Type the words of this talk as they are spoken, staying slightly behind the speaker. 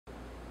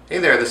Hey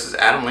there, this is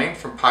Adam Lane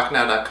from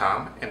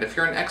Pocketnow.com, and if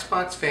you're an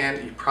Xbox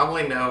fan, you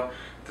probably know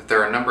that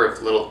there are a number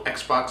of little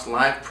Xbox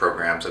Live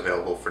programs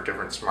available for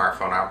different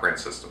smartphone operating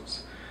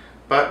systems.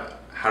 But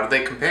how do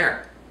they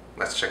compare?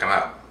 Let's check them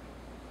out.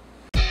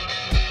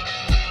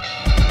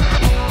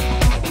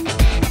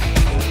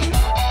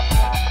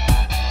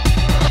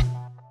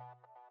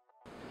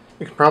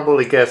 You can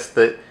probably guess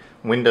that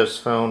Windows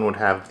Phone would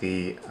have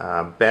the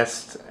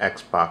best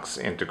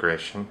Xbox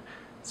integration,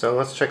 so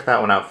let's check that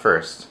one out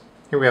first.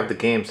 Here we have the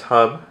Games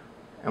Hub,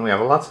 and we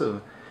have lots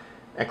of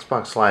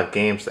Xbox Live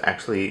games that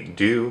actually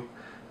do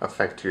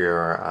affect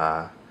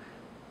your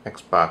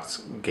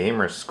Xbox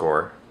gamer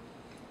score.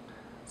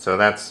 So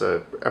that's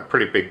a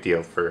pretty big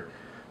deal for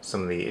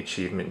some of the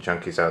achievement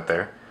junkies out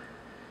there.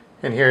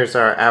 And here's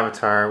our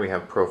avatar. We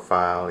have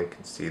profile, you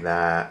can see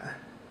that.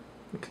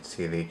 You can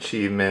see the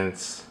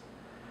achievements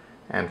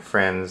and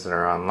friends that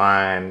are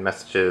online,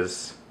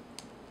 messages.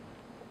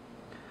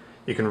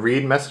 You can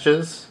read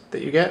messages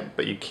that you get,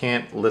 but you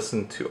can't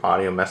listen to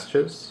audio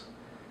messages.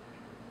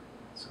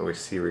 So we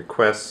see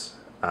requests,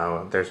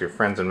 there's your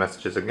friends and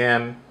messages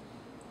again,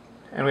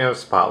 and we have a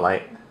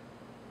spotlight.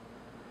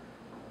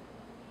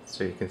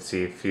 So you can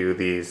see a few of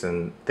these,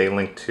 and they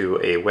link to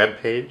a web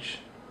page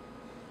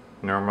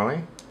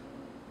normally.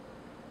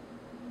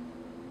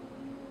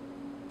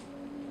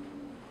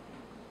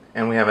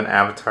 And we have an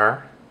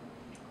avatar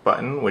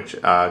button, which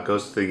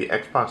goes to the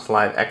Xbox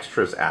Live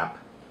Extras app.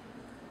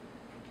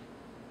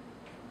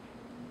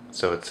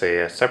 So it's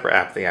a separate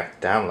app that you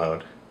have to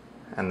download.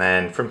 And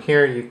then from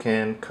here you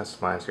can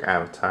customize your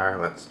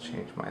avatar. Let's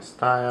change my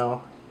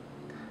style.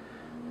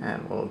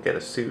 And we'll get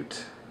a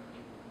suit.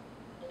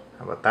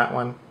 How about that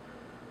one?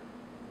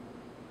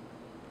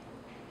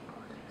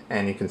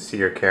 And you can see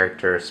your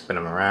character, spin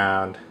them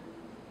around,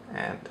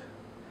 and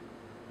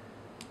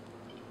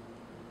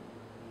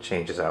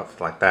change his outfit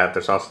like that.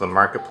 There's also the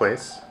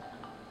marketplace,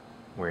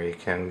 where you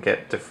can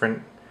get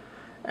different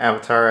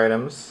avatar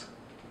items.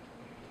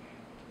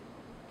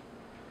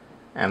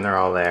 And they're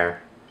all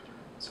there,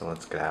 so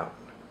let's get out.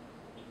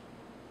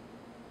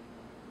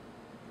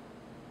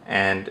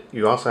 And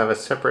you also have a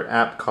separate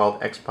app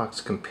called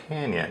Xbox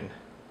Companion.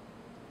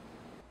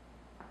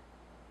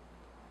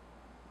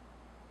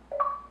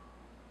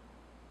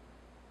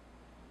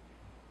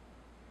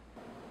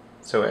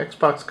 So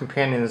Xbox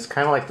Companion is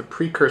kind of like the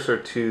precursor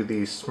to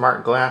the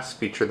smart glass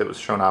feature that was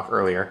shown off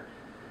earlier.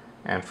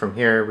 And from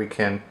here we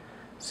can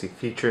see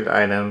featured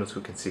items,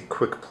 we can see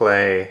quick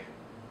play.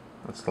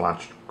 Let's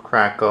launch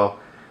Crackle,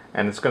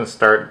 and it's going to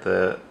start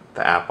the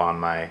app on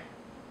my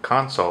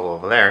console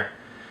over there.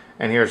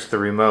 And here's the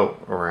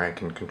remote where I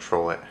can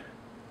control it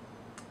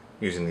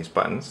using these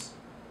buttons.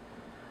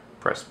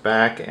 Press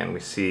back and we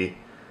see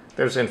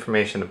there's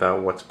information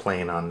about what's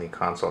playing on the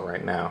console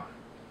right now.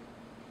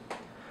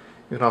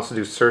 You can also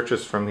do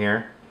searches from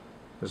here.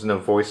 There's no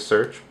voice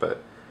search,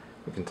 but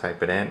we can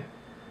type it in.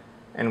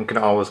 And we can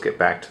always get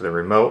back to the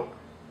remote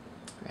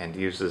and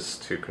use this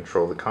to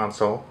control the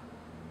console.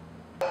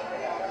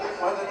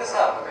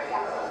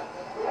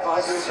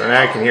 So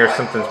now you can hear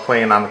something's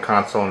playing on the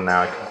console, and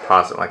now I can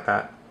pause it like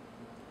that.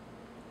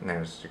 And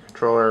there's your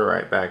controller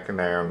right back in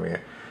there, and we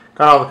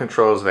got all the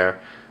controls there.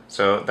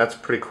 So that's a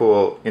pretty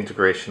cool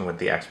integration with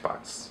the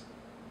Xbox.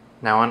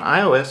 Now on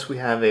iOS we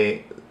have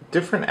a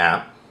different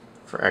app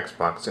for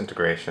Xbox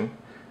integration.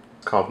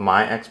 It's called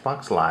My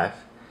Xbox Live,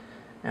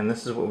 and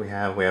this is what we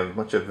have. We have a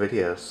bunch of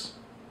videos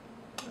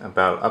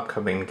about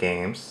upcoming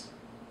games,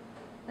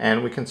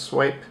 and we can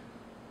swipe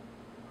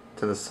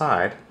to the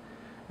side.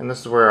 And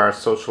this is where our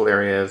social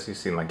area is. You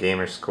see my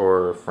gamer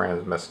score,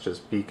 friends, messages,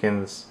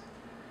 beacons,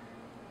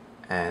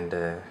 and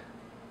that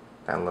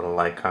little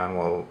icon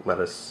will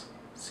let us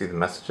see the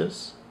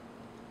messages.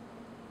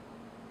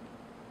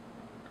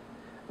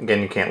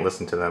 Again, you can't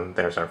listen to them.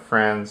 There's our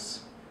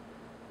friends.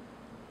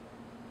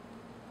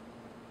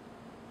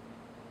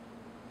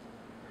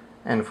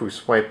 And if we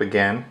swipe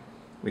again,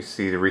 we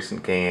see the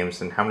recent games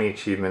and how many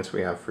achievements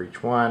we have for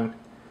each one.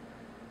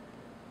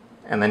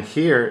 And then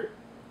here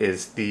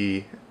is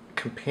the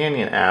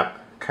companion app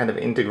kind of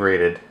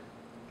integrated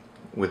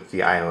with the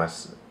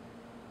iOS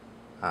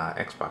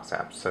Xbox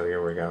app. So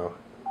here we go.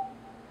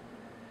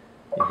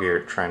 You hear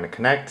it trying to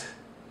connect,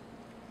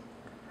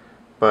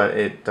 but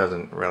it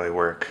doesn't really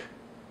work.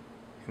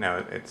 You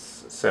know, it's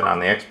set on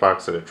the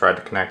Xbox that it tried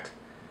to connect.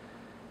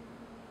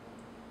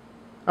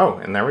 Oh,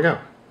 and there we go.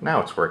 Now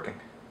it's working.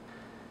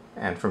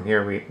 And from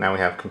here now we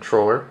have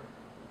controller.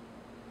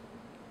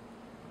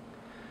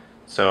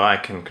 So I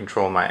can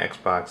control my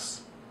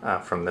Xbox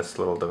from this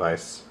little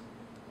device.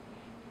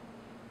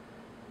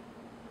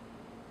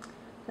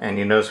 And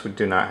you notice we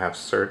do not have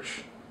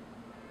search,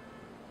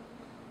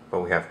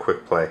 but we have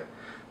quick play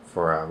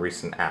for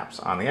recent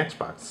apps on the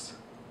Xbox.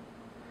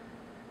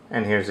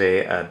 And here's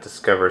a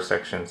discover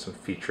section, some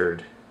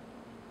featured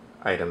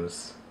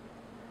items.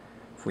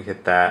 If we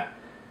hit that,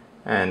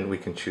 and we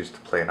can choose to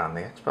play it on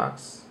the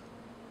Xbox.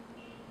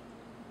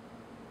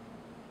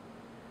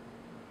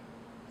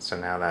 So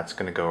now that's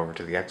going to go over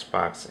to the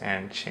Xbox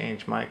and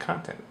change my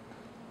content.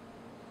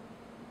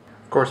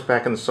 Of course,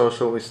 back in the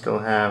social, we still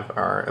have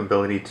our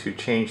ability to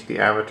change the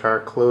avatar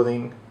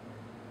clothing.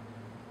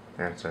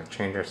 There's our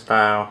change our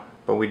style,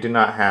 but we do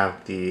not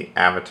have the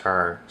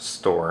avatar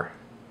store.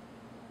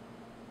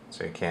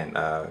 So you can't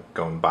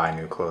go and buy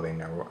new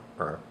clothing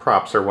or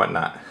props or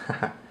whatnot.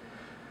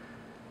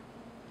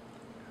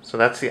 So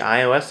that's the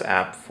iOS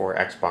app for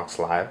Xbox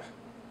Live.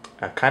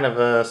 Kind of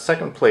a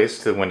second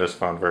place to the Windows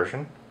Phone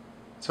version.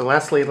 So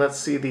lastly, let's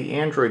see the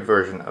Android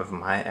version of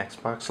My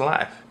Xbox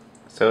Live.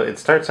 So it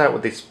starts out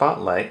with the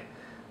spotlight,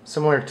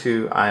 similar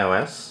to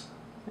iOS,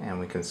 and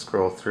we can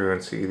scroll through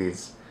and see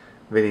these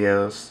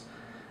videos.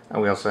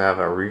 And we also have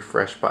a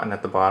refresh button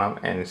at the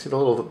bottom, and you see the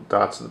little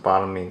dots at the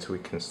bottom means we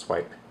can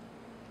swipe.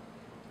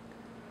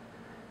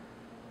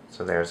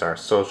 So there's our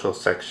social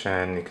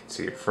section, you can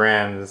see your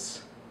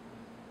friends,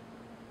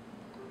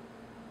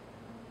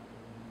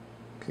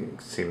 you can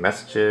see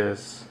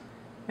messages,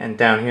 and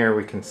down here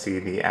we can see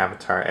the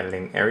avatar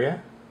editing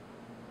area.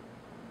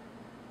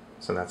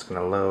 So that's going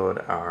to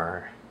load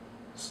our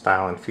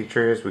style and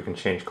features. We can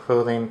change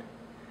clothing.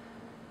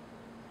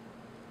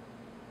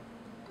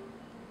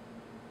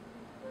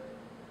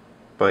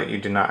 But you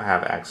do not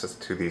have access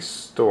to the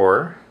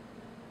store,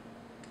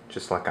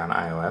 just like on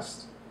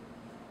iOS.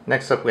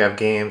 Next up we have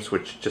games,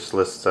 which just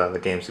lists the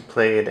games you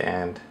played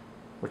and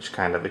which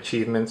kind of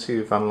achievements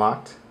you've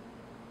unlocked.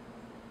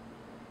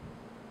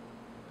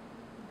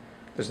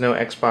 There's no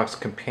Xbox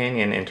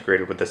Companion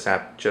integrated with this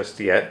app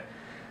just yet,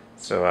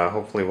 so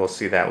hopefully we'll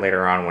see that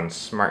later on when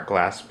Smart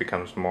Glass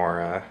becomes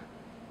more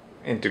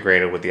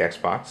integrated with the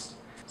Xbox.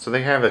 So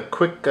they have a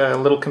quick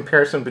little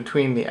comparison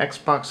between the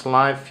Xbox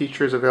Live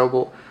features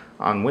available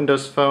on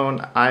Windows Phone,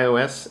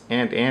 iOS,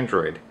 and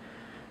Android.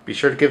 Be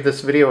sure to give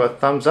this video a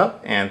thumbs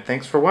up, and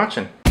thanks for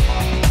watching.